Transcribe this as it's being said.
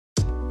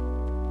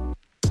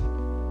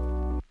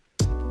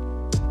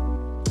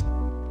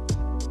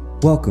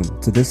Welcome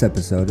to this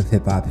episode of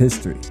Hip Hop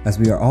History. As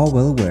we are all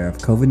well aware of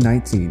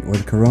COVID-19 or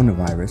the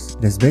coronavirus,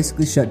 it has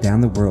basically shut down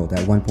the world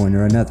at one point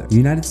or another. The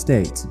United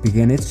States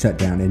began its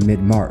shutdown in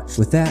mid-March.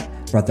 With that,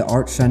 brought the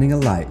art shining a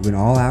light when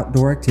all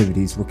outdoor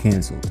activities were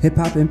canceled.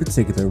 Hip-hop in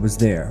particular was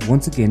there.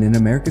 Once again in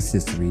America's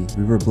history,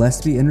 we were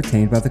blessed to be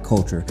entertained by the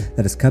culture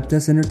that has kept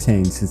us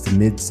entertained since the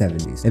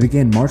mid-70s. It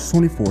began March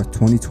 24th,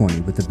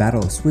 2020 with the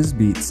battle of Swizz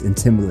Beatz and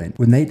Timbaland,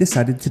 when they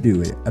decided to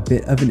do it, a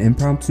bit of an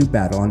impromptu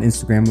battle on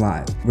Instagram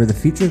Live, where the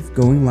feature of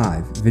going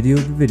live, video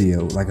to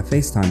video, like a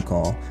FaceTime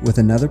call, with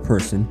another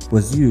person,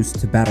 was used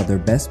to battle their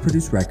best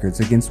produced records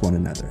against one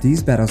another.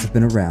 These battles have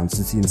been around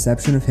since the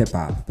inception of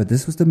hip-hop, but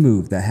this was the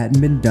move that hadn't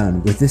been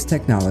done with this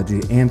technology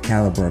and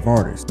caliber of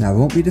artists. Now, I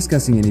won't be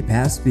discussing any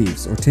past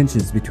beefs or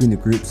tensions between the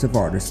groups of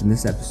artists in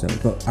this episode,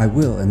 but I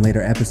will in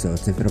later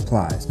episodes if it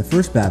applies. The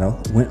first battle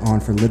went on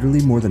for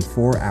literally more than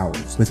 4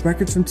 hours, with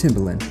records from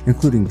Timbaland,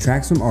 including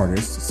tracks from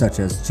artists such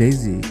as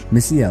Jay-Z,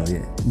 Missy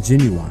Elliott,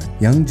 Genuine,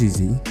 Young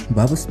Jeezy,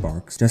 Bubba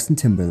Sparxxx, Justin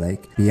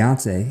Timberlake,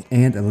 Beyonce,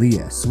 and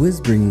Aaliyah.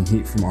 Swizz bringing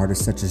heat from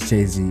artists such as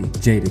Jay-Z,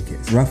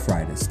 Jadakiss, Ruff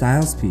Ryders,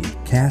 Styles P,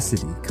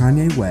 Cassidy,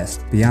 Kanye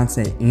West,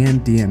 Beyonce,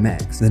 and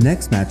DMX. The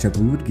next matchup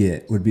we would get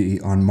would be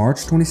on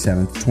March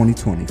 27th,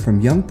 2020 from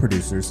young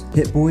producers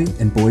Hit Boy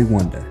and Boy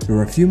Wonder. There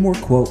were a few more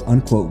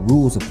quote-unquote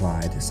rules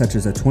applied, such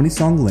as a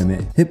 20-song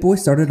limit. Hit Boy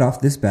started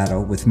off this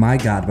battle with My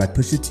God by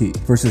Pusha T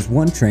versus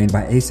One Train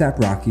by A$AP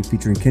Rocky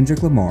featuring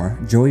Kendrick Lamar,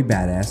 Joey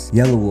Badass,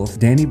 Yelawolf,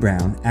 Danny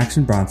Brown,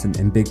 Action Bronson,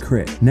 and Big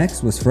Crit.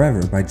 Next was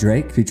Forever by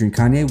Drake featuring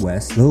Kanye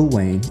West, Lil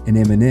Wayne, and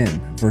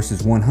Eminem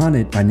versus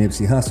 100 by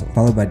Nipsey Hussle,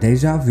 followed by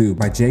Deja Vu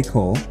by J.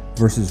 Cole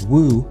versus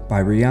Woo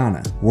by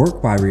Rihanna,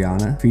 Work by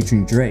Rihanna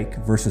featuring Drake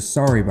versus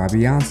Sorry by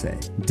Beyonce,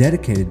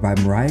 Dedicated by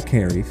Mariah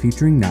Carey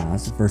featuring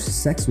Nas versus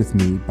Sex With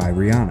Me by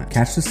Rihanna,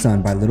 Catch the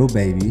Sun by Lil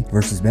Baby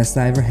versus Best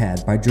I Ever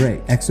Had by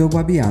Drake, EXO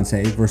by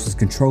Beyonce versus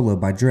Controlla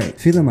by Drake,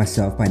 Feeling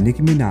Myself by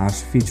Nicki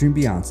Minaj featuring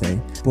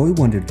Beyonce. Boy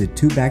Wonder did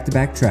 2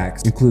 back-to-back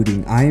tracks,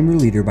 including I Am Your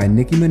Leader by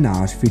Nicki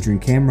Minaj featuring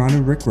Cam'ron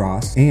and Rick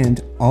Ross,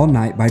 and All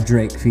Night by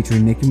Drake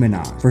featuring Nicki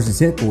Minaj versus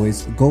Hit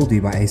Boy's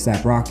Goldie by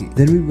A$AP Rocky.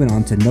 Then we went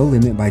on to No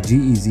Limit by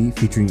G-Eazy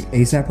featuring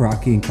A$AP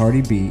Rocky and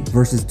Cardi B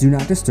versus Do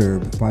Not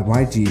Disturb by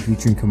YG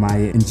featuring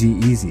Kamaya and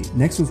G-Eazy.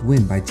 Next was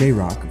Win by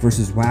J-Rock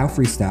versus Wow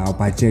Freestyle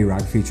by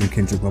J-Rock featuring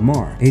Kendrick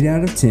Lamar. 8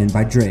 out of 10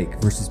 by Drake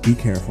versus Be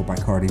Careful by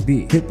Cardi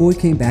B. Hit Boy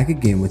came back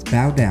again with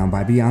Bow Down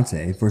by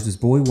Beyonce versus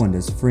Boy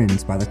Wonder's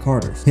Friends by the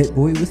Carters. Hit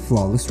Boy with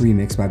Flawless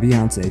Remix by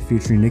Beyonce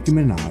featuring Nicki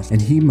Minaj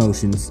and He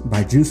Motions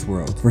by Juice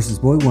WRLD versus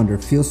Boy Wonder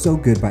Feels So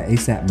Good by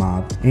A$AP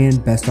Mob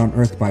and Best on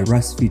Earth by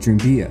Russ featuring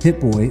Bia.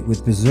 Hit Boy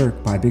with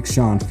Berserk by Big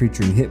Sean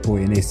featuring Hit Boy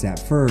and A$AP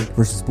Ferg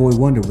versus Boy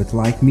Wonder with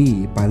Like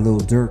Me by Lil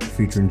Durk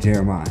featuring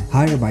Jeremiah.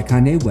 Higher by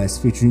Kanye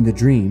West featuring The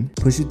Dream,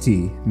 Pusha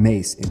T,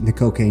 Mace, and the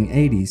Cocaine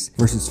 80s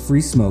versus Free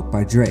Smoke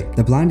by Drake.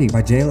 The Blinding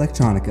by Jay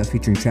Electronica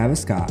featuring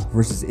Travis Scott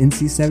versus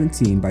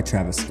NC-17 by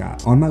Travis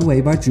Scott. On My Way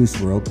by Juice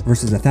WRLD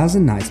versus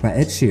 1,000 Nights by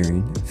Ed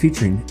Sheeran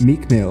featuring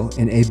Meek Mill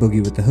and A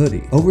Boogie with the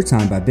Hoodie.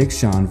 Overtime by Big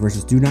Sean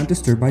versus Do Not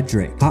Disturb by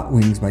Drake. Hot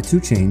Wings by 2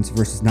 Chainz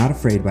versus Not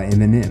Afraid by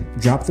Eminem.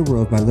 Drop the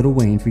World by Lil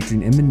Wayne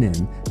featuring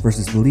Eminem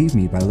versus Believe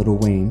Me by Lil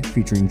Wayne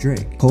featuring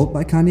Drake. Cold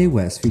by Kanye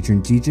West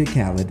featuring DJ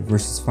Khaled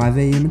versus 5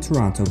 AM in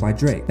Toronto by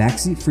Drake.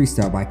 Backseat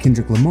Freestyle by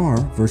Kendrick Lamar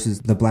versus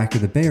The Blacker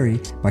the Berry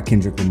by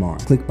Kendrick Lamar.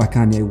 Click by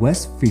Kanye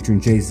West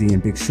featuring Jay-Z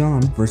and Big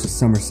Sean versus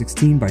Summer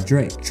 16 by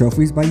Drake.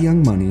 Trophies by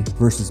Young Money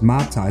versus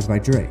Mob Ties by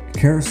Drake.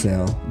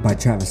 Carousel by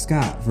Travis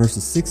Scott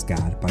versus Six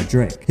God by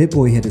Drake. Hit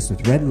Boy hit us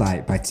with Red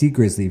Light by T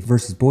Grizzly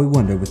versus Boy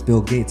Wonder with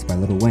Bill Gates by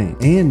Lil Wayne.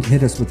 And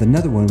hit us with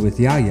another one with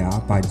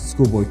Yaya by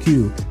Schoolboy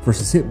Q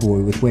versus Hit Boy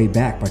with Way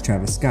Back by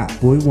Travis Scott.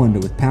 Boy Wonder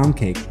with Pound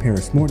Cake,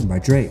 Paris Morton by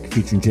Drake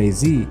featuring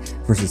Jay-Z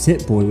versus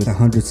Hit Boy with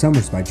 100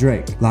 Summers by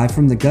Drake. Live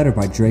from the Gutter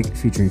by Drake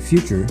featuring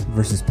Future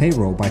versus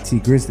Payroll by T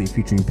Grizzly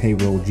featuring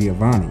Payroll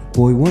Giovanni.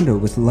 Boy Wonder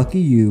with Lucky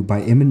You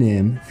by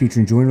Eminem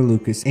featuring Joyner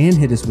Lucas and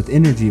Hit Us with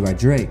Energy by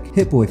Drake.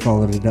 Hit Boy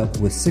followed it up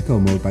with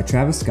Sicko Mode by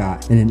Travis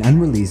Scott and an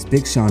unreleased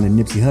Big Sean and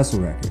Nipsey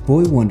Hussle record.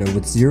 Boy Wonder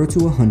with 0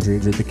 to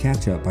 100 The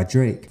Catch Up by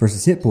Drake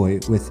versus Hit Boy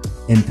with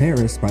In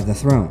Paris by The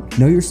Throne.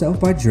 Know Yourself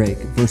by Drake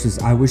versus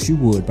I Wish You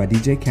Would by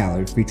DJ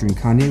Khaled featuring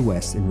Kanye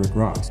West and Rick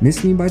Ross.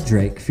 Miss Me by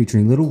Drake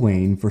featuring Lil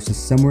Wayne versus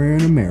Somewhere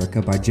in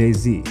America by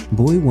Jay-Z.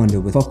 Boy Wonder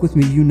with Fuck With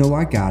Me You Know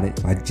I Got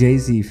It by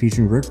Jay-Z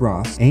featuring Rick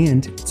Ross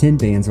and 10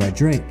 Bands by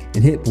Drake.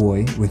 And Hit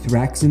Boy with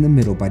Racks in the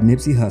Middle by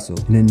Nipsey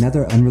Hussle and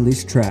another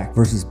unreleased track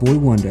versus Boy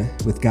Wonder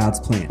with God's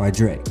Plan by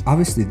Drake.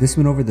 Obviously this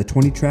went over the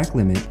 20 track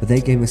limit, but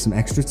they gave us some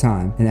extra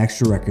time and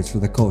extra records for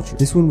the culture.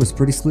 This one was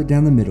pretty split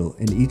down the middle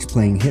and each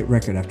playing hit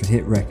record after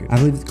hit record. I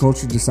believe the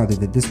culture decided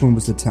that this one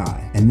was the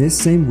tie. And this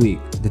same week,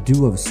 the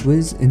duo of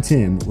Swizz and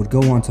Tim would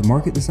go on to to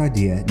market this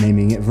idea,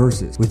 naming it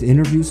Versus. With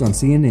interviews on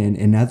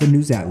CNN and other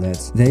news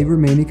outlets, they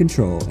remain in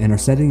control and are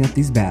setting up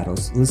these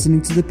battles,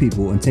 listening to the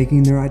people and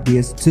taking their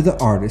ideas to the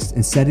artists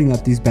and setting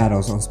up these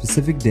battles on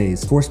specific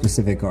days for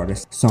specific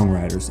artists,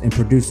 songwriters, and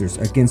producers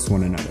against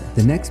one another.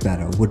 The next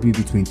battle would be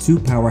between two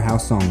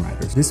powerhouse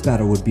songwriters. This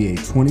battle would be a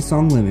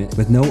 20-song limit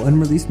with no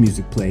unreleased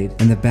music played,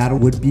 and the battle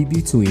would be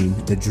between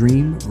The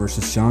Dream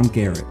versus Sean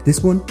Garrett.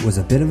 This one was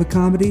a bit of a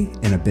comedy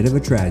and a bit of a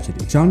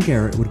tragedy. Sean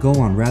Garrett would go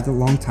on rather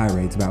long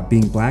tirades about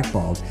being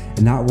blackballed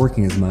and not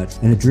working as much,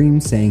 and The Dream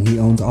saying he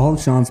owns all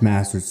of Sean's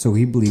masters, so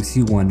he believes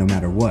he won no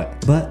matter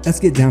what. But let's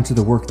get down to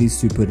the work these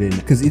two put in,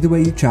 because either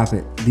way you chop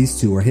it, these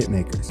two are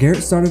hitmakers.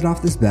 Garrett started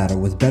off this battle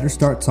with Better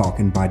Start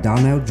Talking by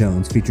Donnell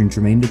Jones featuring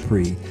Jermaine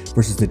Dupri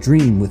versus The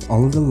Dream with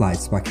All of the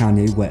Lights by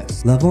Kanye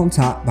West. Love on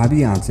Top by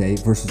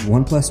Beyonce versus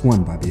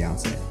 1+1 by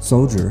Beyonce.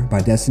 Soldier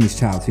by Destiny's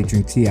Child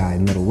featuring T.I.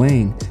 and Lil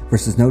Wayne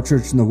versus No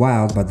Church in the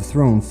Wild by The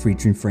Throne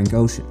featuring Frank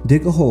Ocean.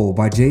 Dig a Hole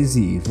by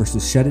Jay-Z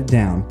versus Shut It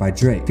Down by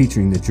Drake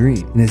featuring The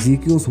Dream. And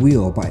Ezekiel's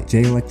Wheel by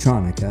Jay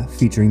Electronica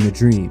featuring The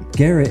Dream.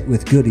 Garrett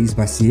with Goodies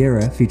by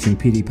Sierra featuring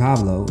P.D.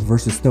 Pablo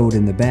versus Throw It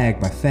in the Bag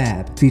by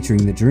Fab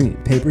featuring The Dream.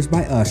 Papers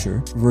by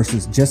Usher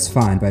versus Just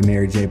Fine by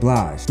Mary J.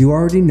 Blige. You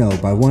Already Know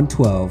by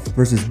 112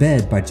 versus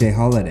Bed by Jay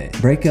Holiday.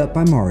 Break Up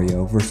by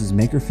Mario versus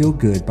Make Her Feel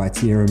Good by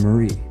Tierra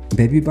Marie.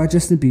 Baby by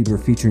Justin Bieber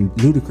featuring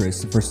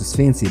Ludacris versus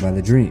Fancy by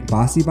The Dream.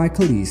 Bossy by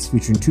Khalees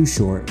featuring Too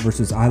Short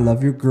versus I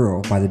Love Your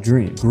Girl by The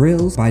Dream.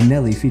 Grills by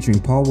Nelly featuring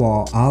Paul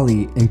Wall,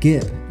 Ali, and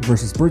Gibb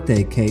versus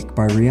Birthday Cake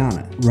by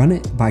Rihanna. Run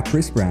It by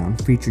Chris Brown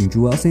featuring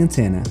Joel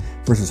Santana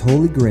versus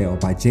Holy Grail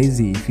by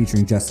Jay-Z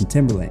featuring Justin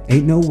Timberlake.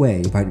 Ain't No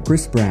Way by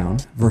Chris Brown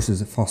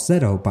versus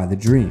Falsetto by The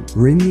Dream.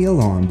 Ring the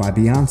Alarm by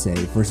Beyonce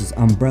versus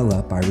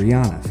Umbrella by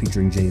Rihanna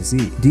featuring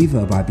Jay-Z.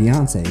 Diva by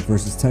Beyonce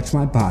versus Touch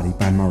My Body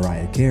by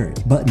Mariah Carey.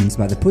 Buttons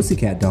by the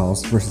Pussycat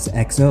Dolls versus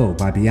XO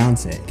by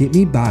Beyonce. Get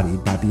Me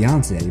Bodied by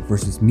Beyonce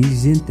versus Mi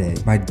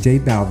Gente by J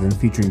Balvin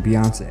featuring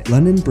Beyonce.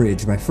 London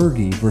Bridge by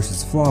Fergie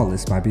versus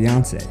Flawless by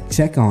Beyonce.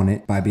 Check On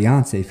It by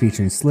Beyonce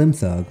featuring Slim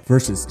Thug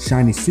versus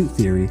Shiny Suit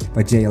Theory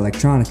by Jay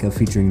Electronica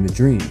featuring The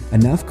Dream.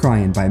 Enough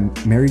Crying by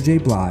Mary J.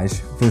 Blige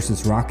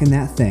versus Rockin'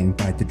 That Thing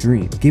by The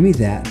Dream. Gimme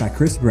That by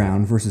Chris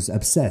Brown versus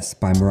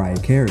Obsessed by Mariah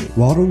Carey.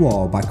 Wall to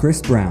Wall by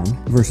Chris Brown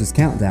versus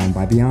Countdown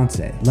by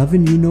Beyonce.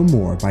 Lovin' You No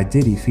More by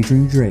Diddy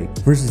featuring Drake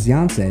versus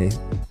Beyonce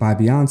by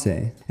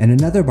Beyonce, and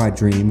another by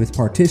Dream with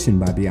Partition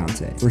by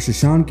Beyonce versus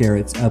Sean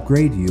Garrett's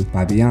Upgrade You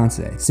by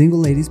Beyonce. Single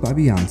Ladies by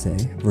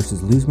Beyonce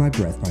versus Lose My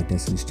Breath by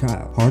Destiny's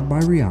Child. Hard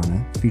by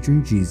Rihanna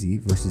featuring Jeezy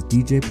versus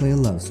DJ Play a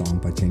Love Song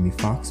by Jamie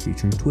Foxx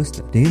featuring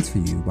Twista. Dance For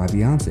You by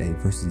Beyonce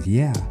versus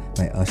Yeah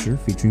by Usher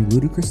featuring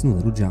Ludacris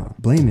and Lil Jon.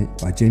 Blame It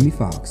by Jamie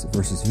Foxx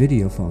versus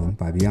Video Phone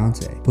by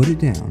Beyonce. Put It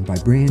Down by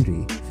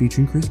Brandy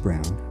featuring Chris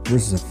Brown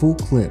versus a full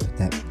clip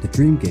that The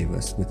Dream gave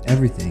us with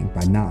Everything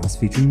by Nas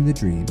featuring The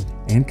Dream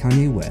and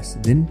Kanye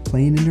West, then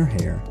Playing in Her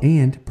Hair,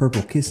 and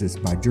Purple Kisses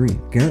by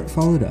Dream. Garrett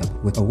followed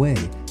up with Away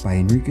by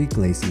Enrique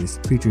Iglesias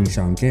featuring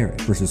Sean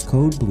Garrett versus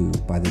Code Blue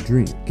by The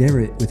Dream.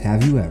 Garrett with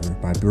Have You Ever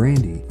by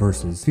Brandy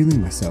versus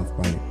Feeling Myself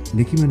by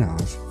Nicki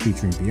Minaj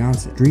featuring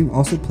Beyonce. Dream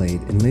also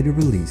played and later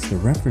released the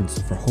reference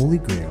for Holy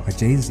Grail by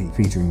Jay-Z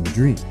featuring The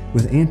Dream.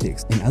 With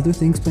Antics and other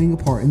things playing a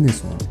part in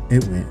this one,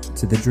 it went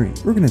to The Dream.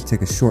 We're going to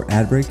take a short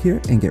ad break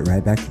here and get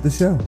right back to the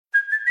show.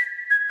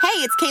 Hey,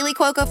 it's Kaylee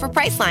Cuoco for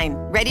Priceline.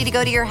 Ready to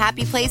go to your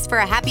happy place for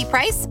a happy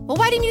price? Well,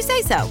 why didn't you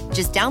say so?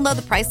 Just download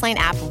the Priceline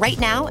app right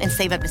now and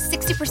save up to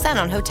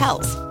 60% on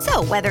hotels.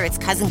 So whether it's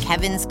Cousin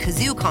Kevin's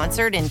Kazoo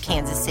Concert in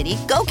Kansas City,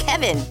 go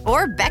Kevin,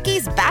 or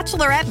Becky's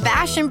Bachelorette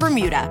Bash in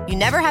Bermuda, you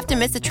never have to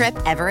miss a trip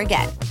ever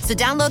again. So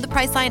download the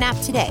Priceline app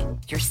today.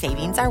 Your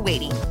savings are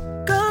waiting.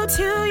 Go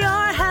to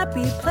your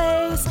happy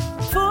place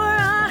for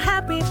a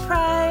happy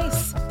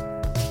price.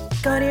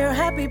 Go to your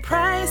happy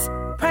price,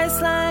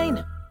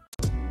 Priceline.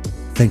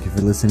 Thank you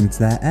for listening to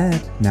that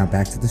ad. Now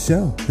back to the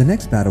show. The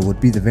next battle would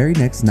be the very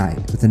next night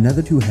with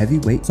another two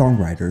heavyweight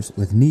songwriters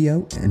with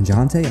Ne-Yo and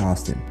Johntá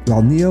Austin.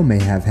 While Ne-Yo may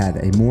have had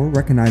a more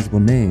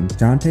recognizable name,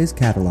 Jontá's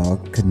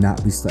catalog could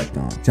not be slept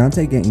on.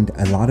 Johntá gained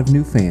a lot of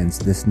new fans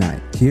this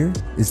night. Here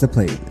is the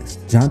playlist.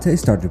 Johntá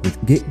started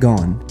with Get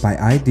Gone by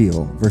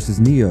Ideal versus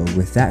Ne-Yo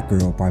with That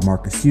Girl by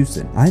Marcus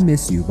Houston. I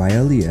Miss You by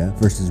Aaliyah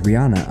versus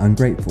Rihanna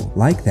Ungrateful.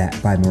 Like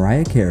That by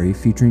Mariah Carey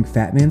featuring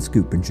Fat Man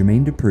Scoop and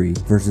Jermaine Dupri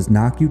versus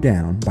Knock You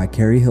Down by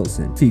Carrie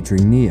Hilson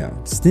featuring Ne-Yo.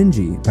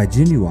 Stingy by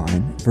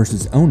Genuine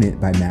versus Own It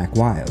by Mac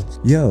Wilds.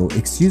 Yo,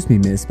 Excuse Me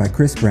Miss by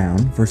Chris Brown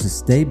versus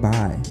Stay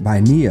By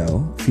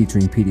Ne-Yo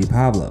featuring P.D.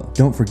 Pablo.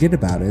 Don't Forget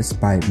About Us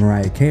by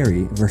Mariah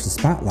Carey versus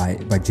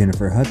Spotlight by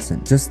Jennifer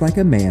Hudson. Just Like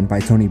a Man by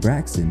Toni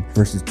Braxton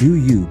versus Do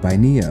You by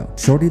Ne-Yo.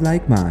 Shorty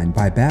Like Mine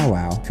by Bow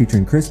Wow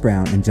featuring Chris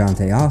Brown and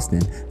Johntá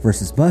Austin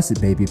versus Bust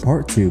It Baby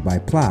Part 2 by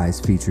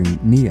Plies featuring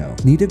Ne-Yo.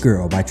 Need a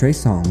Girl by Trey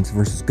Songz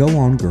versus Go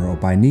On Girl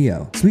by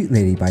Ne-Yo. Sweet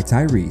Lady by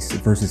Tyrese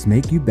versus Make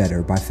Make You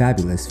Better by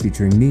Fabulous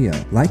featuring Neo,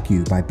 Like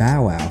You by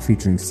Bow Wow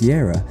featuring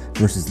Sierra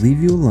versus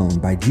Leave You Alone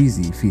by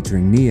Jeezy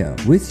featuring Neo,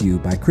 With You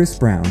by Chris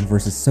Brown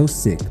versus So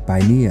Sick by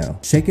Neo,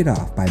 Shake It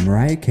Off by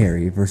Mariah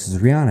Carey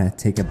versus Rihanna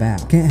Take a Bow,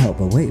 Can't Help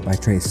But Wait by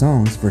Trey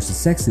Songz versus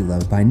Sexy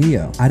Love by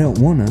Neo, I Don't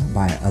Wanna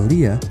by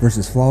Aaliyah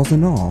versus Flaws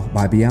and All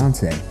by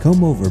Beyonce,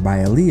 Come Over by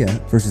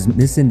Aaliyah versus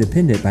Miss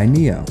Independent by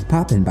Neo,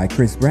 Poppin' by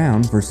Chris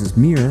Brown versus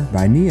Mirror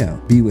by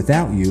Neo, Be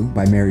Without You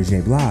by Mary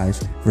J.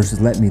 Blige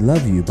versus Let Me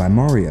Love You by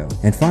Mario,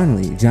 and finally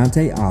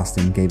Jonte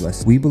Austin gave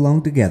us We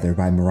Belong Together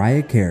by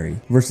Mariah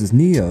Carey versus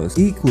Neo's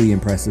equally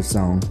impressive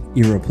song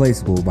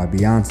Irreplaceable by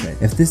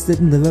Beyonce. If this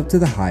didn't live up to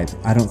the hype,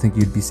 I don't think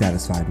you'd be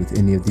satisfied with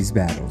any of these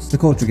battles. The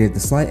culture gave the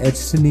slight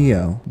edge to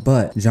Neo,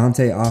 but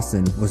Jonte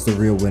Austin was the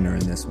real winner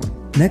in this one.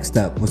 Next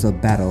up was a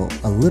battle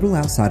a little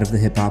outside of the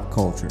hip-hop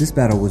culture. This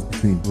battle was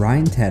between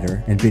Ryan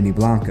Tedder and Benny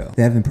Blanco.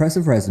 They have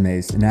impressive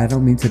resumes, and I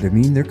don't mean to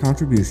demean their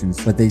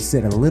contributions, but they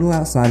sit a little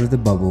outside of the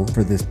bubble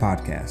for this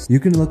podcast.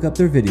 You can look up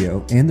their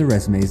video and their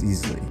resumes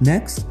easily.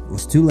 Next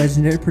was two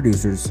legendary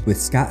producers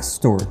with Scott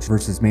Storch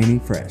versus Mannie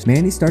Fresh.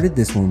 Mannie started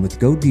this one with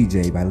Go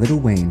DJ by Lil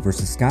Wayne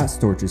versus Scott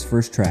Storch's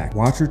first track,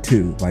 Watcher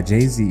 2 by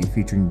Jay-Z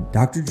featuring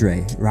Dr.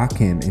 Dre,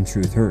 Rakim, and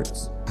Truth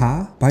Hurts.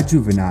 Ha by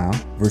Juvenile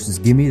versus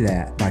Gimme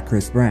That by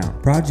Chris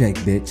Brown. Project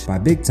Bitch by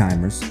Big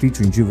Timers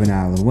featuring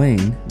Juvenile and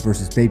Wayne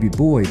versus Baby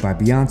Boy by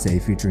Beyonce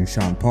featuring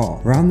Sean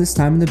Paul. Around this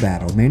time in the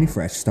battle, Mannie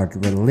Fresh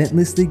started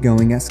relentlessly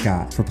going at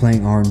Scott for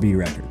playing R&B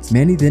records.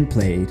 Mannie then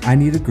played I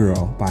Need a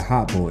Girl by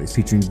Hot Boys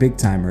featuring Big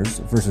Timers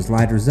versus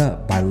Lighters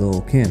Up by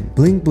Lil Kim.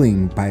 Bling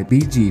Bling by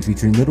BG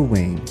featuring Lil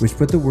Wayne, which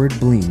put the word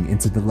bling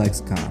into the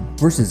lexicon,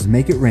 versus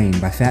Make It Rain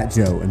by Fat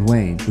Joe and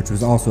Wayne, which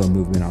was also a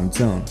movement on its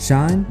own.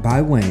 Shine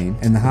by Wayne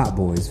and the Hot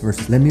Boys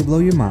versus Let Me Blow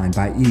Your Mind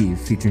by Eve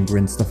featuring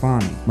Gwen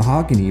Stefani.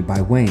 Mahogany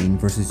by Wayne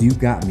versus You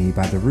Got Me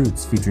by The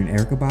Roots featuring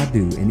Erykah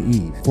Badu and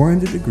Eve.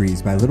 400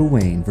 Degrees by Lil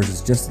Wayne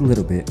versus Just a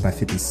Little Bit by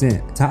 50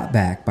 Cent. Top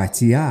Back by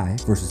T.I.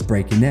 versus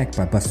Break Your Neck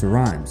by Busta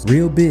Rhymes.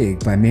 Real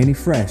Big by Mannie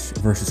Fresh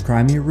versus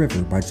Cry Me a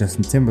River by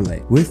Justin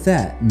Timberlake. With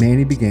that,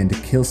 Mannie began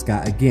to kill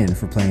Scott again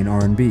for playing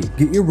R&B.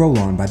 Get Your Roll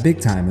On by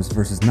Big Timers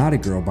versus Naughty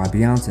Girl by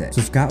Beyonce,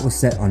 so Scott was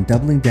set on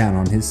doubling down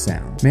on his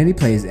sound. Mannie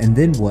plays And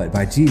Then What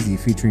by Jeezy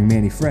featuring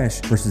Mannie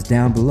Fresh versus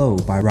Down Below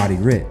by Roddy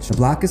Ricch. The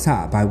Block Is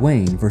Hot by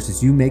Wayne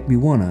versus You Make Me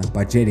Wanna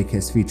by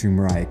Jadakiss featuring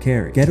Mariah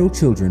Carey. Ghetto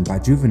Children by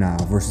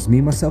Juvenile versus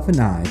Me, Myself and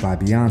I by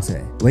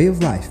Beyonce. Way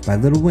of Life by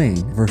Lil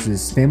Wayne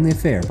versus Family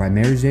Affair by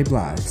Mary J.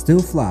 Blige.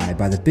 Still Fly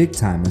by the Big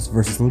Timers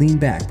versus Lean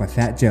Back by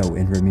Fat Joe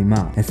and Remy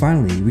Ma. And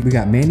finally, we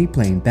got Mannie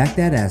playing Back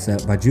That Ass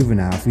Up by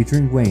Juvenile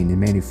featuring Wayne and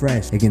Mannie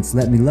Fresh against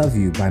Let Me Love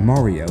You by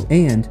Mario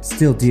and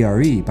Still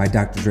DRE by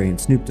Dr. Dre and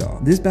Snoop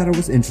Dogg. This battle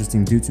was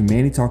interesting due to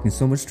Mannie talking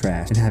so much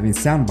trash and having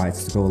sound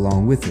bites to go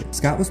along with it.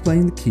 Scott was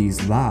playing the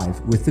keys live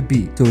with the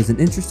beat, so it was an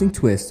interesting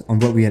twist on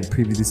what we had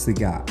previously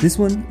got. This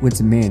one went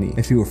to Mannie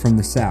if you were from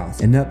the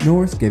South, and up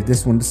north gave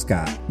this one to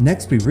Scott.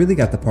 Next, we really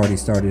got the party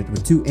started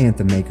with two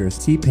anthem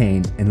makers,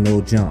 T-Pain and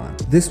Lil Jon.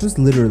 This was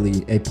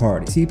literally a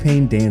party.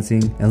 T-Pain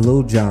dancing and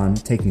Lil Jon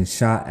taking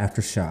shot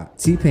after shot.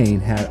 T-Pain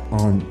had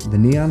on the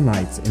neon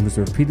lights and was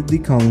repeatedly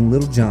calling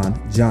Lil Jon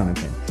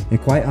Jonathan,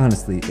 and quite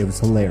honestly, it was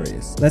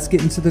hilarious. Let's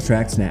get into the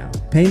tracks now.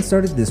 Pain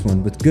started this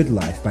one with Good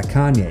Life by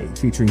Kanye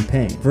featuring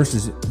Pain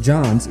versus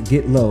Jon's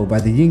Get Low by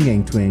the Ying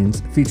Yang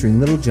Twins featuring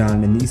Lil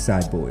Jon and the East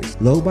Side Boys.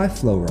 Low by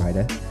Flo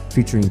Rida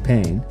featuring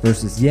Pain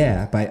versus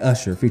Yeah by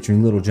Usher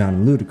featuring Lil Jon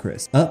and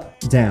Ludacris. Up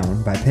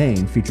Down by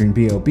Pain featuring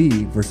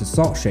B.O.B. versus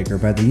Salt Shaker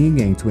by the Ying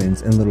Yang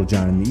Twins and Lil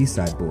Jon and the East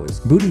Side Boys.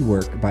 Booty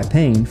Work by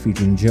Pain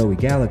featuring Joey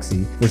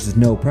Galaxy versus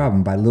No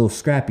Problem by Lil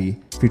Scrappy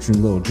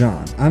featuring Lil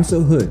Jon. I'm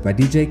So Hood by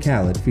DJ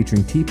Khaled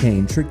featuring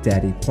T-Pain, Trick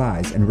Daddy,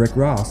 Plies, and Rick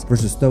Ross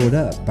versus Throw It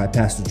Up by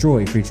Pastor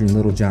Troy featuring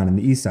Lil Jon and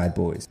the East Side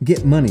Boys.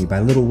 Get Money by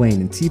Lil Wayne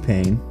and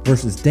T-Pain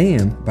versus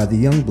Damn by the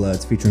Young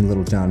Bloods featuring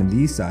Lil Jon and the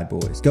East Side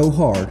Boys. Go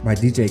Hard by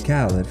DJ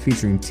Khaled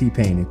featuring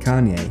T-Pain and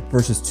Kanye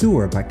versus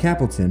Tour by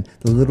Capleton,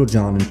 the Lil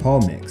Jon and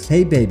Paul mix.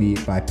 Hey Baby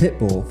by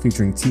Pitbull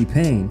featuring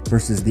T-Pain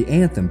versus The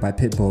Anthem by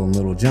Pitbull and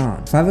Lil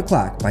Jon. 5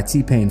 O'Clock by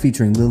T-Pain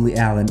featuring Lily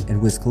Allen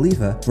and Wiz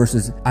Khalifa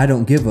versus I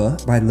Don't Give a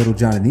by Lil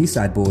Jon and the East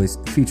Side Boys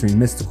featuring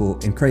Mystical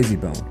and Crazy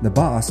Bone. The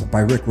Boss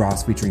by Rick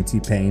Ross featuring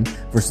T-Pain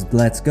versus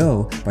Let's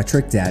Go by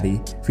Trick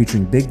Daddy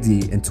featuring Big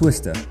D and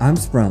Twista. I'm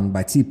Sprung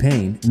by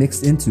T-Pain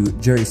mixed into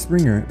Jerry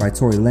Springer by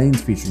Tory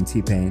Lanez featuring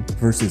T-Pain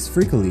versus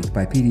Freak-a-Leak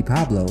by P.D.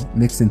 Pablo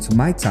mixed into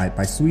My Type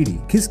by Sweetie.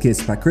 Kiss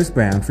Kiss by Chris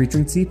Brown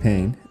featuring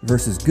T-Pain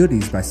versus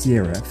Goodies by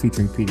Sierra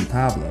featuring P.D.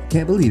 Pablo.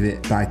 Can't Believe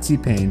It by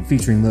T-Pain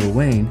featuring Lil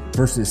Wayne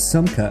versus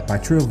Some Cut by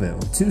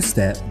Trillville. Two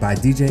Step by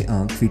DJ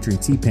Unk featuring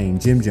T-Pain,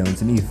 Jim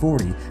Jones, and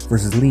E40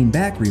 versus Lean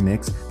Back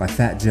remix by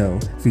Fat Joe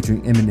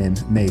featuring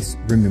Eminem, Mace,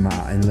 Remy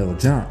Ma, and Lil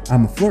Jon.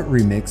 I'm a Flirt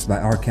remix by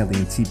R. Kelly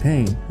and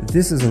T-Pain.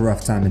 This is a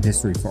rough time in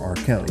history for R.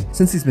 Kelly,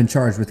 since he's been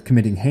charged with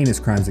committing heinous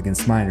crimes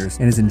against minors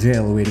and is in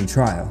jail awaiting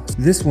trial.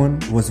 This one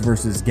was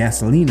versus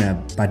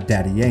Gasolina by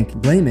Daddy Yankee.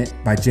 Blame It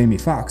by Jamie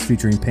Foxx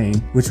featuring Pain,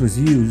 which was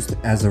used used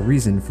as a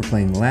reason for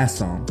playing the last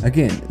song.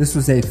 Again, this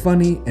was a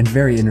funny and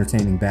very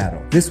entertaining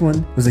battle. This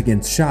one was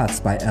against Shots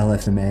by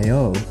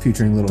LFMAO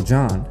featuring Lil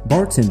Jon,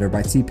 Bartender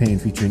by T-Pain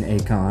featuring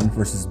Akon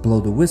versus Blow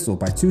the Whistle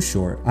by Too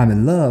Short, I'm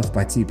in Love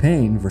by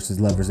T-Pain versus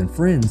Lovers and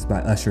Friends by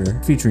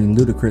Usher featuring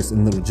Ludacris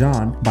and Lil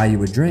Jon, Buy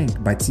You a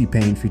Drink by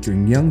T-Pain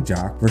featuring Young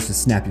Jock versus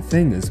Snap Your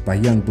Fingers by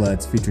Young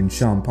Bloods featuring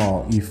Sean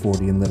Paul,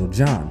 E40 and Lil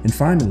Jon. And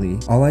finally,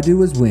 All I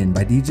Do Is Win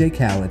by DJ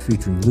Khaled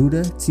featuring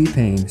Luda,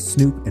 T-Pain,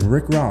 Snoop and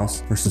Rick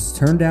Ross versus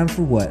Turn Down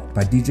for What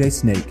by DJ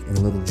Snake and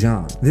Lil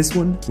Jon. This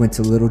one went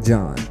to Lil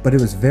Jon, but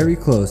it was very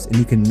close and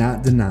you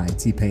cannot deny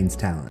T-Pain's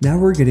talent. Now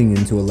we're getting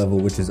into a level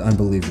which is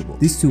unbelievable.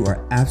 These two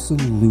are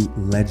absolute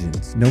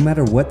legends. No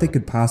matter what they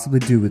could possibly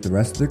do with the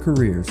rest of their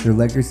careers, their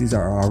legacies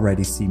are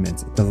already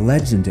cemented. The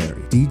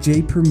legendary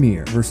DJ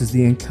Premier versus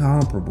the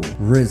incomparable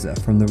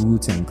RZA from the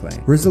Wu-Tang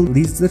Clan. RZA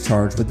leads the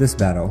charge with this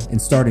battle,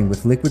 and starting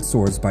with Liquid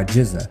Swords by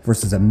GZA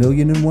versus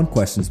 1,000,001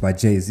 Questions by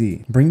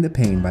Jay-Z, Bring the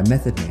Pain by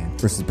Method Man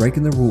versus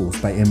Breaking the Rules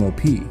by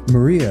M.O.P.,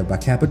 Maria by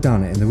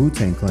Capadonna and the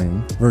Wu-Tang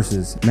Clan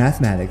versus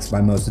Mathematics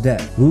by Mos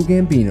Def, Wu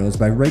Gambinos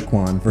by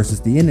Raekwon versus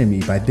The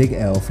Enemy by Big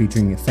L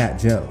featuring Fat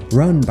Joe,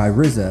 Run by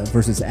RZA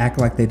versus Act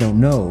Like They Don't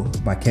Know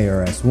by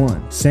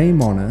KRS-One,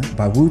 Shame On Her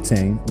by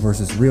Wu-Tang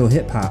versus Real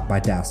Hip Hop by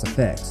Das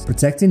EFX,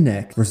 Protecting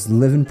Neck versus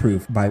Living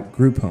Proof by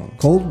Group Home,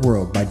 Cold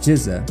World by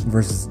GZA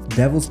versus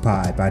Devil's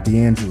Pie by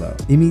D'Angelo,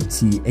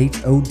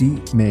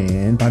 METHOD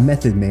Man by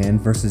Method Man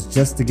versus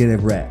Just to Get a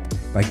Rep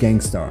by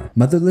Gang Starr,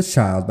 Motherless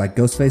Child by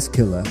Ghostface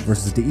Killah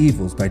versus The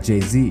Evils by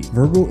Jay-Z,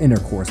 Verbal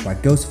Intercourse by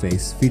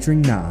Ghostface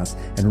featuring Nas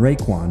and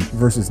Raekwon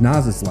versus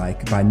Nas Is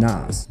Like by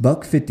Nas,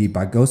 Buck 50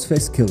 by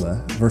Ghostface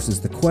Killah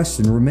versus The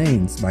Question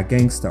Remains by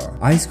Gang Starr,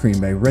 Ice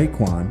Cream by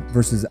Raekwon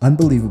versus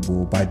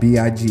Unbelievable by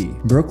B.I.G.,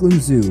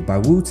 Brooklyn Zoo by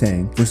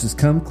Wu-Tang versus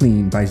Come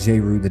Clean by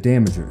Jeru the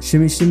Damager,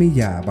 Shimmy Shimmy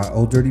Ya by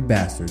Old Dirty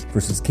Bastard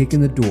versus Kick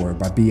in the Door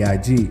by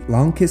B.I.G.,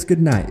 Long Kiss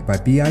Goodnight by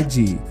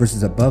B.I.G.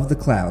 versus Above the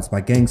Clouds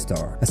by Gang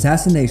Starr,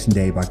 Assassination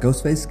Day by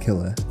Ghostface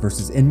Killah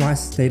versus In My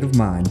State of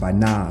Mind by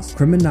Nas,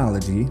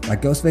 Criminology by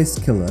Ghostface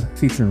Killah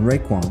featuring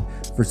Raekwon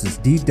versus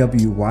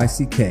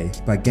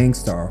DWYCK by Gang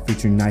Starr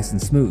featuring Nice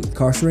and Smooth,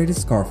 Incarcerated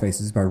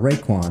Scarfaces by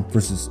Raekwon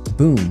versus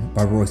Boom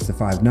by Royce da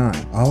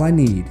 5'9", All I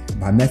Need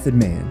by Method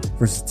Man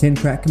versus 10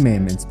 Crack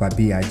Commandments by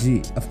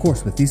B.I.G. Of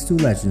course, with these two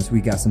legends,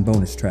 we got some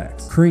bonus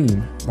tracks.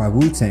 Cream by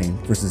Wu-Tang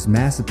versus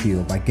Mass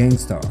Appeal by Gang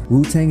Starr,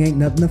 Wu-Tang Ain't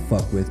Nothing to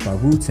Fuck With by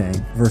Wu-Tang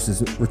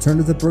versus Return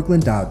to the Brooklyn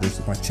Dodgers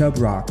by Chubb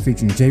Rock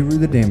featuring Jeru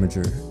the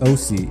Damager,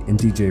 OC, and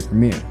DJ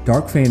Premier,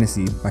 Dark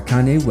Fantasy by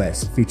Kanye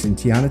West featuring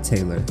Tiana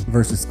Taylor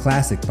versus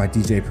Classic by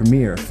DJ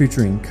Premier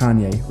featuring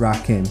Kanye,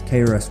 Rakim,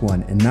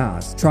 KRS-One, and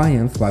Nas,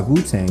 Triumph by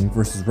Wu-Tang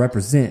versus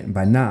Represent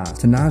by Nas,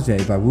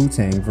 Tanaje by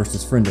Wu-Tang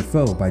versus Friend or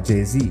Foe by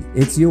Jay-Z,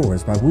 It's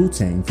Yours by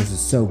Wu-Tang versus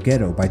So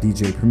Ghetto by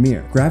DJ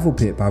Premier, Gravel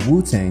Pit by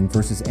Wu-Tang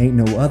versus Ain't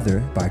No Other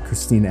by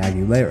Christina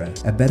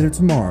Aguilera, A Better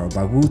Tomorrow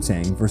by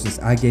Wu-Tang versus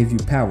I Gave You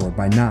Power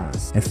by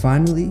Nas, and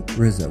finally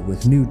RZA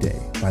with New Day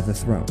by The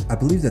Throne. I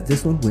believe that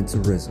this one went to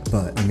RZA,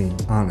 but I mean,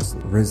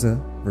 honestly, RZA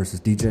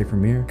versus DJ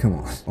Premier, come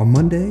on. On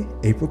Monday,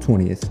 April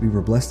 20th, we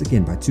were blessed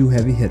again by two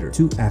heavy hitters,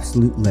 two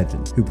absolute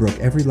legends who broke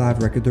every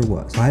live record there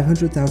was.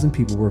 500,000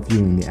 people were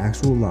viewing the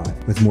actual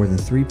live, with more than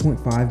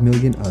 3.5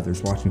 million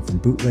others watching from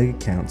bootleg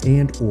accounts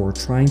and or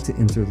trying to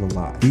enter the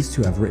live. These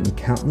two have written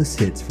countless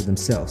hits for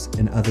themselves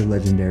and other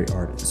legendary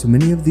artists. So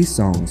many of these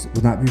songs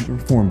will not be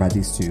performed by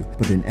these two,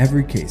 but in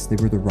every case, they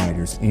were the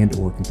writers and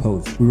or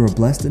composers. We were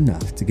blessed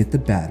enough to get the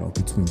battle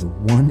between the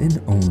one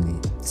and only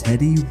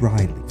Teddy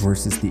Riley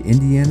versus the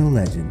Indiana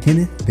legend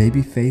Kenneth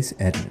Babyface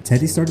Edmonds.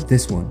 Teddy started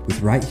this one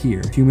with Right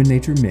Here, Human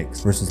Nature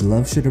Mix versus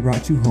Love Shoulda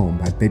Brought You Home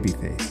by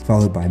Babyface,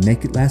 followed by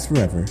Make It Last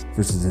Forever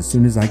versus As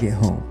Soon As I Get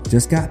Home,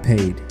 Just Got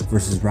Paid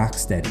versus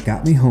Rocksteady,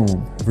 Got Me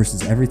Home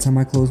versus Every Time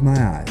I Close My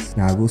Eyes.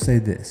 Now I will say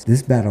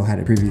this battle had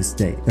a previous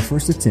date. The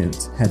first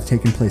attempt had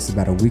taken place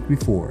about a week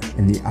before,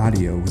 and the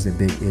audio was a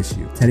big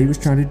issue. Teddy was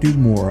trying to do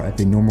more of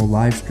a normal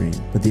live stream,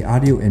 but the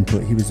audio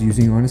input he was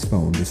using on his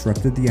phone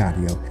disrupted the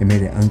audio and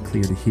made it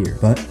unclear to hear.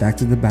 But back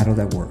to the battle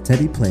that worked.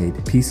 Teddy played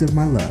Piece of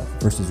My Love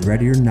versus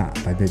Ready or Not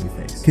by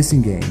Babyface,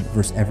 Kissing Game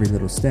versus Every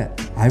Little Step,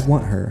 I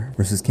Want Her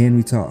versus Can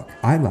We Talk,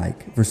 I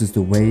Like versus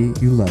The Way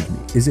You Love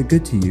Me, Is It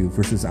Good to You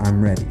versus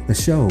I'm Ready, The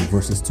Show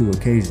versus Two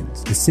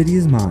Occasions, The City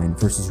Is Mine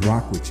versus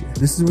Rock With You.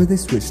 This is where they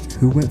switched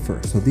who went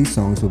first, so these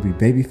songs will be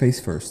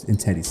Babyface first and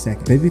Teddy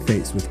second.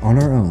 Babyface with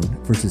On Our Own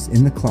versus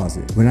In the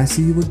Closet, When I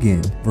See You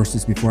Again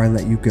versus Before I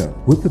Let You Go,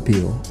 Whip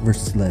Appeal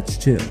versus Let's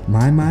Chill,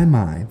 My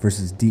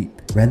versus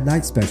Deep, Red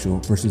Light Special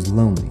versus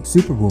Lonely,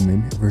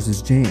 Superwoman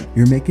versus Jam,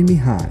 You're Making Me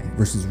High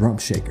versus Rump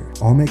Shaker,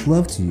 I'll Make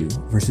Love to You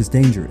versus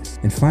Dangerous,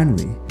 and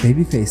finally,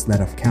 Babyface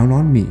let off Count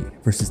on Me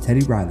versus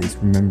Teddy Riley's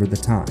Remember the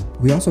Time.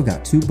 We also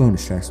got two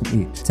bonus tracks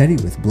from each. Teddy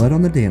with Blood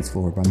on the Dance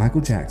Floor by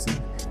Michael Jackson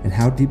and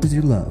How Deep Is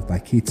Your Love by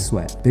Keith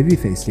Sweat.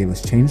 Babyface gave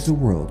us Change the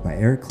World by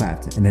Eric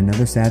Clapton and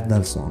Another Sad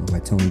Love Song by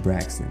Toni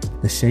Braxton.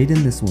 The shade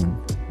in this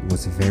one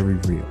was very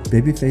real.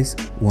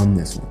 Babyface won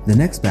this one. The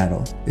next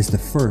battle is the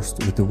first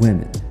with the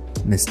women.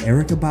 Miss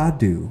Erykah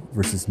Badu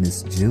versus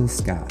Miss Jill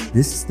Scott.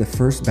 This is the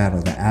first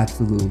battle that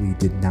absolutely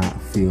did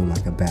not feel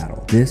like a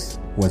battle. This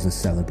was a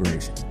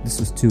celebration. This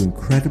was two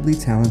incredibly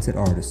talented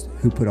artists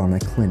who put on a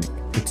clinic.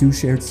 The two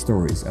shared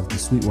stories of the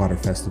Sweetwater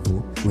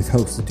Festival with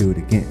hopes to do it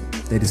again.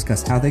 They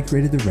discussed how they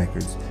created the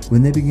records,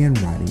 when they began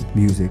writing,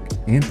 music,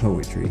 and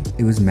poetry.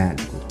 It was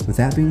magical. With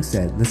that being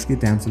said, let's get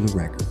down to the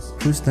records.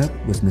 First up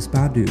was Miss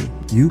Badu,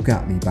 You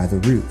Got Me by The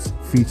Roots,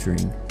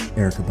 featuring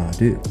Erykah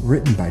Badu,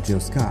 written by Jill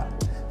Scott.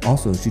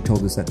 Also, she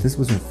told us that this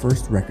was her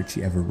first record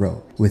she ever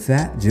wrote. With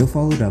that, Jill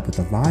followed up with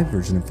a live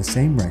version of the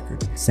same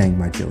record, sang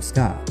by Jill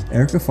Scott.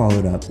 Erykah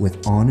followed up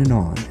with On and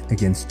On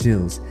against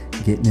Jill's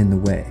Getting in the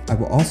Way. I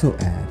will also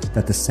add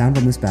that the sound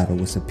on this battle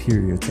was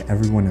superior to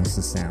everyone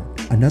else's sound.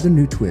 Another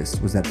new twist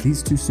was that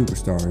these two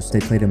superstars, they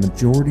played a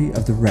majority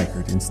of the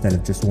record instead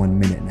of just 1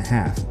 minute and a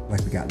half,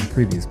 like we got in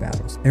previous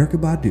battles.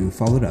 Erykah Badu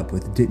followed up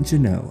with Didn't You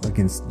Know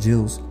against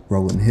Jill's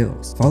Rollin'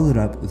 Hills. Followed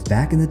up with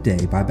Back in the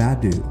Day by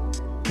Badu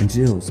and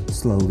Jill's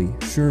Slowly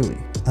Surely.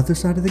 Other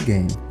Side of the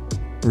Game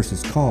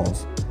versus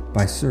Calls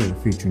by Sir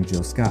featuring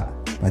Jill Scott.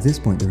 By this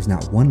point, there was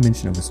not one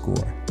mention of a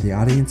score. The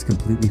audience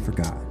completely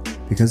forgot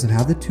because of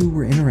how the two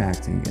were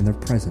interacting and their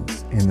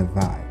presence and their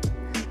vibe.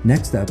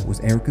 Next up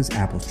was Erykah's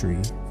Apple Tree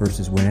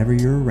versus Whenever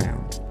You're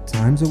Around.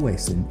 Time's a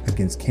Wastin'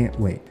 against Can't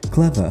Wait.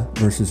 Cleva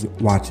versus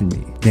Watching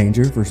Me.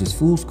 Danger versus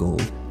Fool's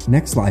Gold.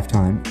 Next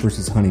Lifetime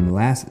versus Honey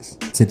Molasses.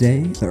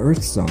 Today, The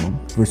Earth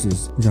Song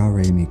versus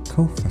Jaremi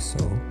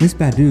Kofaso. Miss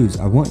Badu's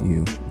I Want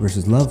You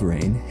versus Love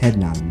Rain Head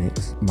Nod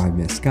Mix by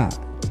Miss Scott.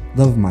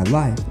 Love of My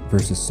Life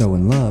versus So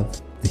in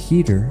Love. The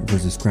Heater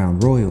versus Crown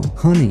Royal.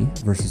 Honey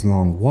versus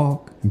Long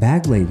Walk.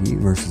 Bag Lady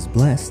versus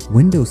Blessed.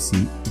 Window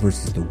Seat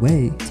versus The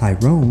Way.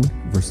 Tyrone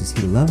versus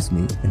He Loves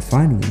Me. And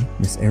finally,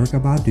 Miss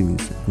Erykah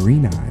Badu's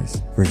Green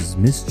Eyes versus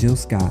Miss Jill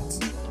Scott's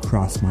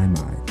Cross My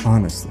Mind.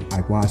 Honestly,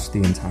 I watched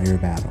the entire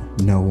battle.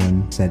 No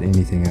one said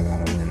anything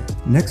about a winner.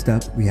 Next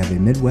up, we have a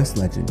Midwest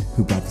legend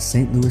who brought the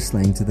St. Louis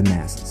slang to the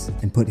masses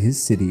and put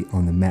his city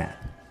on the map.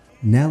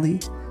 Nelly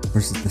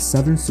versus the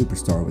Southern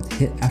superstar with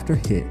hit after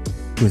hit,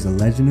 who is a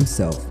legend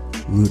himself,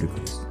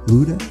 Ludacris.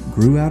 Luda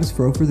grew out his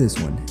fro for this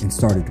one and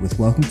started with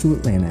Welcome to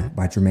Atlanta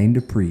by Jermaine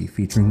Dupri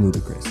featuring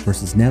Ludacris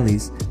versus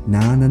Nelly's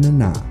Nah Nah Nah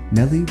Nah.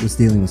 Nelly was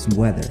dealing with some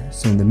weather,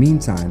 so in the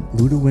meantime,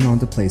 Luda went on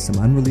to play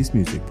some unreleased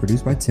music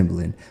produced by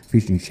Timbaland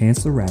featuring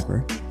Chance the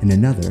Rapper and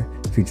another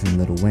featuring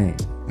Lil Wayne.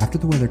 After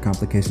the weather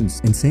complications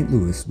in St.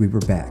 Louis, we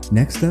were back.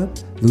 Next up,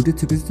 Luda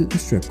took us to the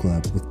strip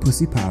club with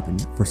Pussy Poppin'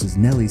 versus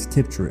Nelly's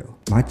Tip Drill.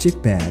 My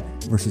Chick Bad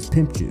versus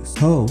Pimp Juice.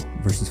 Ho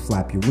versus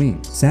Flap Your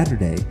Wings.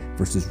 Saturday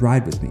versus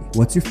Ride With Me.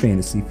 What's Your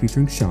Fantasy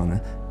featuring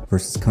Shauna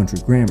versus Country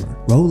Grammar.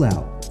 Roll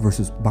Out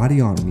versus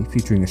Body On Me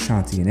featuring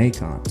Ashanti and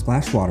Akon.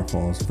 Splash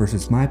Waterfalls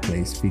versus My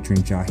Place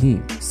featuring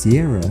Jaheim.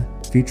 Sierra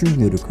featuring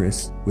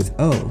Ludacris with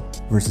O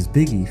versus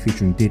Biggie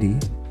featuring Diddy,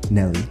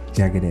 Nelly,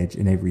 Jagged Edge,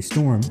 and Avery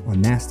Storm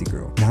on Nasty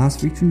Girl. Nas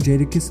featuring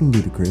Jadakiss and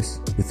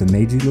Ludacris with the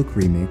Made You Look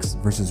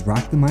remix versus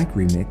Rock the Mic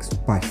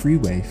remix by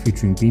Freeway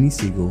featuring Beanie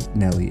Siegel,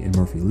 Nelly, and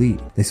Murphy Lee.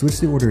 They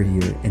switched the order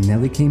here, and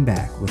Nelly came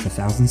back with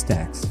 1,000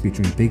 Stacks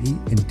featuring Biggie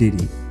and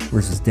Diddy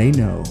versus They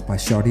Know by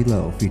Shawty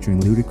Low featuring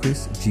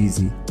Ludacris,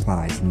 Jeezy,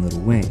 Plies, and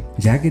Lil Wayne.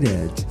 Jagged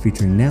Edge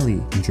featuring Nelly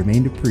and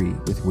Jermaine Dupri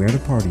with Where to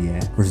Party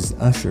At versus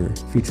Usher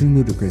featuring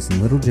Ludacris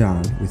and Lil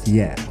Jon with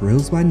Yeah.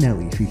 Grills by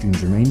Nelly featuring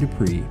Jermaine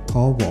Dupri,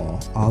 Paul Wall,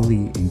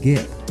 Ali, and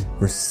Gipp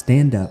versus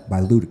Stand Up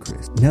by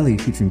Ludacris. Nelly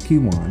featuring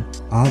Kiwan,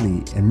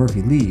 Ali, and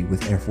Murphy Lee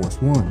with Air Force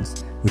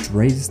Ones, which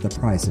raises the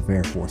price of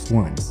Air Force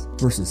Ones,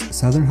 versus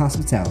Southern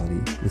Hospitality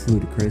with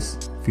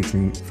Ludacris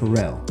featuring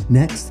Pharrell.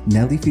 Next,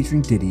 Nelly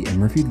featuring Diddy and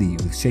Murphy Lee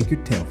with Shake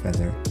Your Tail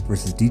Feather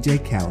versus DJ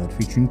Khaled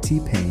featuring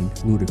T-Pain,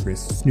 Ludacris,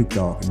 Snoop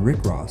Dogg, and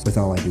Rick Ross with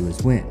All I Do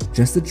Is Win.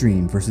 Just a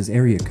Dream versus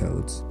Area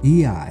Codes.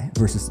 EI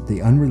versus the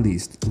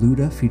unreleased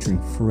Luda featuring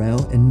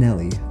Pharrell and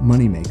Nelly,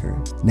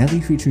 Moneymaker.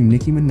 Nelly featuring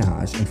Nicki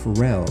Minaj and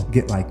Pharrell,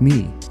 Get Like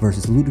Me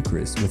versus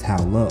Ludacris with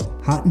How Low.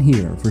 Hot in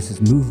Here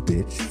versus Move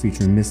Bitch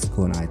featuring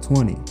Mystical and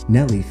I-20.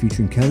 Nelly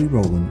featuring Kelly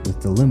Rowland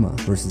with Dilemma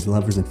versus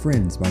Lovers and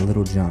Friends by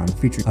Lil Jon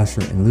featuring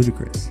Usher and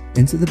Ludacris.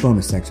 Into the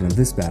bonus section of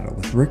this battle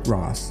with Rick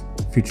Ross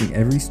featuring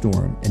Every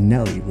Storm and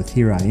Nelly with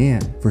Here I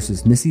Am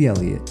versus Missy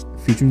Elliott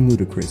featuring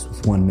Ludacris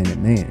with 1 Minute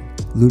Man.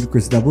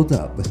 Ludacris doubled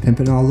up with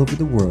Pimpin' All Over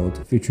the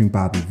World featuring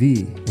Bobby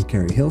V and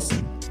Carrie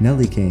Hilson.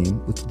 Nelly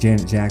came with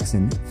Janet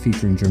Jackson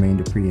featuring Jermaine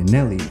Dupri and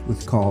Nelly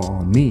with Call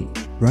On Me.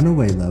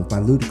 Runaway Love by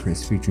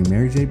Ludacris featuring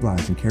Mary J.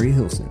 Blige and Carrie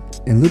Hilson.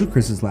 And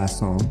Ludacris' last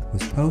song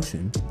was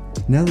Potion.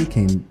 Nelly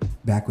came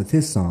back with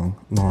his song,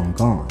 Long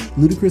Gone.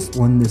 Ludacris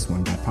won this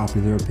one by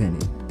popular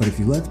opinion, but if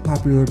you let the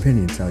popular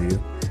opinion tell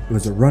you, it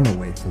was a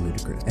runaway for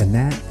Ludacris, and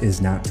that is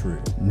not true.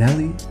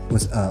 Nelly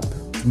was up,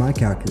 to my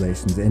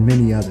calculations and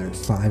many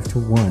others,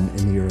 5-1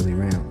 in the early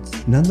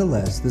rounds.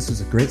 Nonetheless, this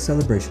was a great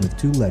celebration of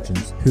two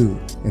legends who,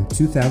 in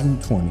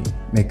 2020,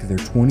 make their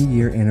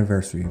 20-year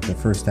anniversary of their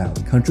first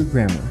album, Country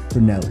Grammar for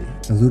Nelly,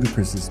 and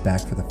Ludacris is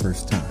back for the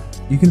first time.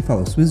 You can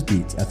follow Swizz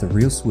Beatz at The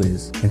Real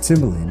Swizz and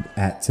Timbaland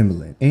at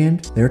Timbaland.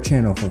 And their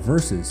channel for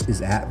Versus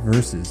is at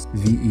Versus,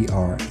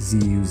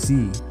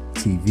 VERZUZ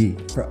TV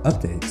for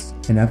updates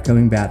and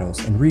upcoming battles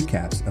and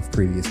recaps of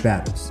previous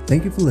battles.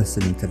 Thank you for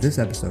listening to this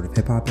episode of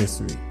Hip Hop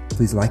History.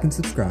 Please like and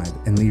subscribe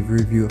and leave a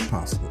review if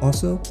possible.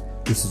 Also,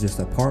 this is just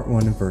a part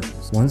 1 of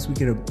Versus. Once we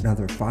get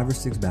another 5 or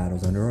 6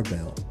 battles under our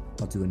belt,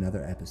 I'll do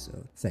another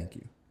episode. Thank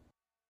you.